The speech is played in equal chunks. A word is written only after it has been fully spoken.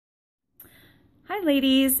Hi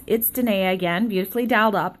ladies, it's Danae again, beautifully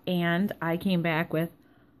dialed up, and I came back with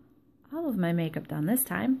all of my makeup done this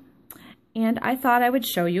time. And I thought I would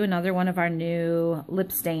show you another one of our new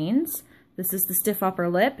lip stains. This is the Stiff Upper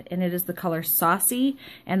Lip, and it is the color Saucy,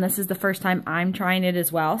 and this is the first time I'm trying it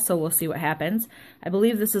as well, so we'll see what happens. I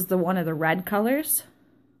believe this is one of the red colors.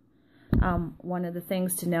 One of the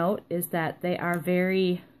things to note is that they are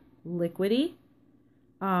very liquidy.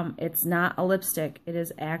 It's not a lipstick, it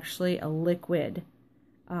is actually a liquid,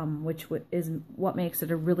 which is what makes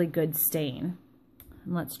it a really good stain.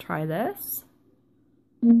 And let's try this.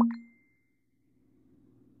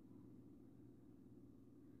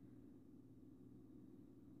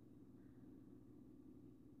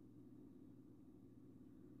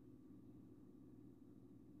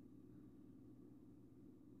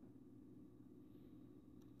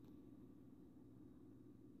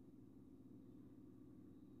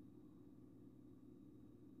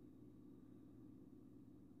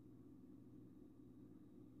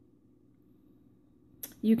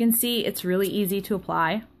 You can see it's really easy to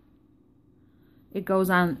apply. It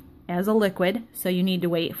goes on as a liquid, so you need to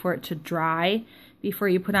wait for it to dry before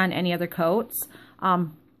you put on any other coats.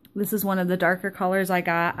 This is one of the darker colors I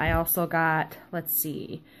got. I also got, let's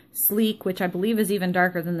see, Sleek, which I believe is even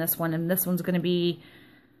darker than this one, and this one's going to be,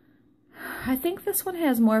 I think this one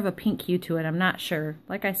has more of a pink hue to it. I'm not sure.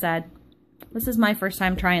 Like I said, this is my first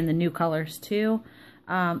time trying the new colors too.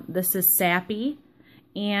 This is Sappy.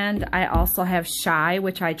 And I also have Shy,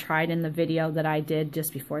 which I tried in the video that I did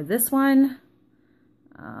just before this one.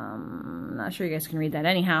 I'm not sure you guys can read that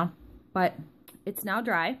anyhow. But it's now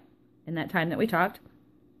dry in that time that we talked.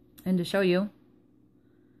 And to show you,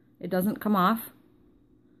 it doesn't come off.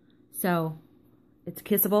 So it's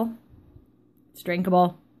kissable. It's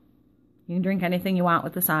drinkable. You can drink anything you want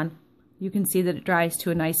with this on. You can see that it dries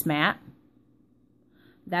to a nice matte.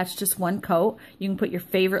 That's just one coat. You can put your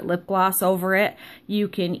favorite lip gloss over it. You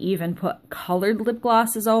can even put colored lip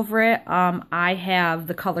glosses over it. I have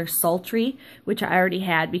the color Sultry, which I already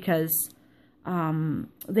had because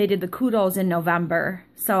they did the Kudos in November.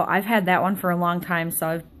 So I've had that one for a long time. So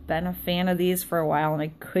I've been a fan of these for a while, and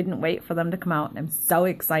I couldn't wait for them to come out. And I'm so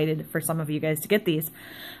excited for some of you guys to get these.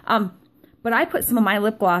 But I put some of my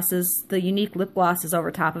lip glosses, the Younique lip glosses,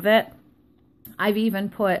 over top of it. I've even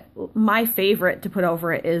put, my favorite to put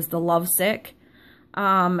over it is the Lovesick.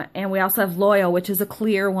 And we also have Loyal, which is a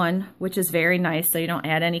clear one, which is very nice, so you don't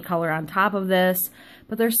add any color on top of this.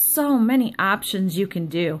 But there's so many options you can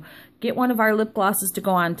do. Get one of our lip glosses to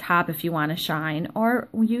go on top if you want to shine, or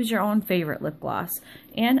use your own favorite lip gloss.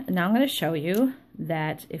 And now I'm going to show you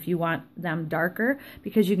that if you want them darker,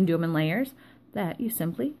 because you can do them in layers, that you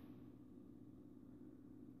simply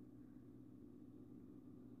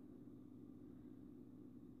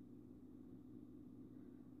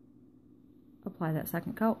apply that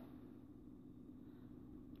second coat.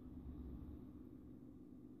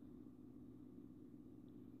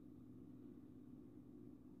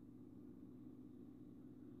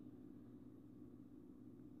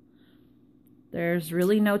 There's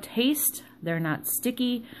really no taste. They're not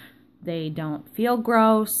sticky. They don't feel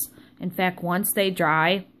gross. In fact, once they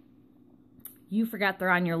dry, you forget they're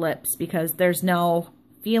on your lips because there's no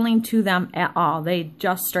feeling to them at all. They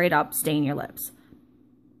just straight up stain your lips.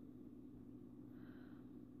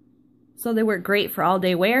 So they work great for all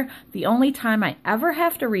day wear. The only time I ever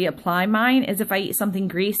have to reapply mine is if I eat something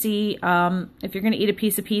greasy. If you're going to eat a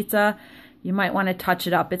piece of pizza, you might want to touch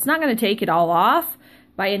it up. It's not going to take it all off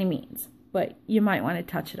by any means, but you might want to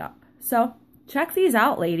touch it up. So check these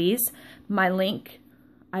out, ladies. My link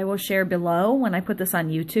I will share below when I put this on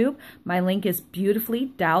YouTube. My link is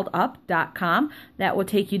beautifullydialedup.com. That will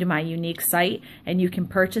take you to my Younique site, and you can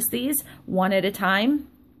purchase these one at a time,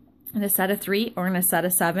 in a set of 3 or in a set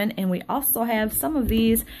of 7. And we also have some of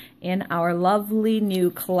these in our lovely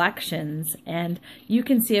new collections. And you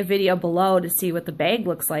can see a video below to see what the bag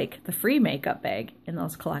looks like, the free makeup bag in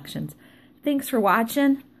those collections. Thanks for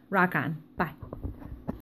watching. Rock on. Bye.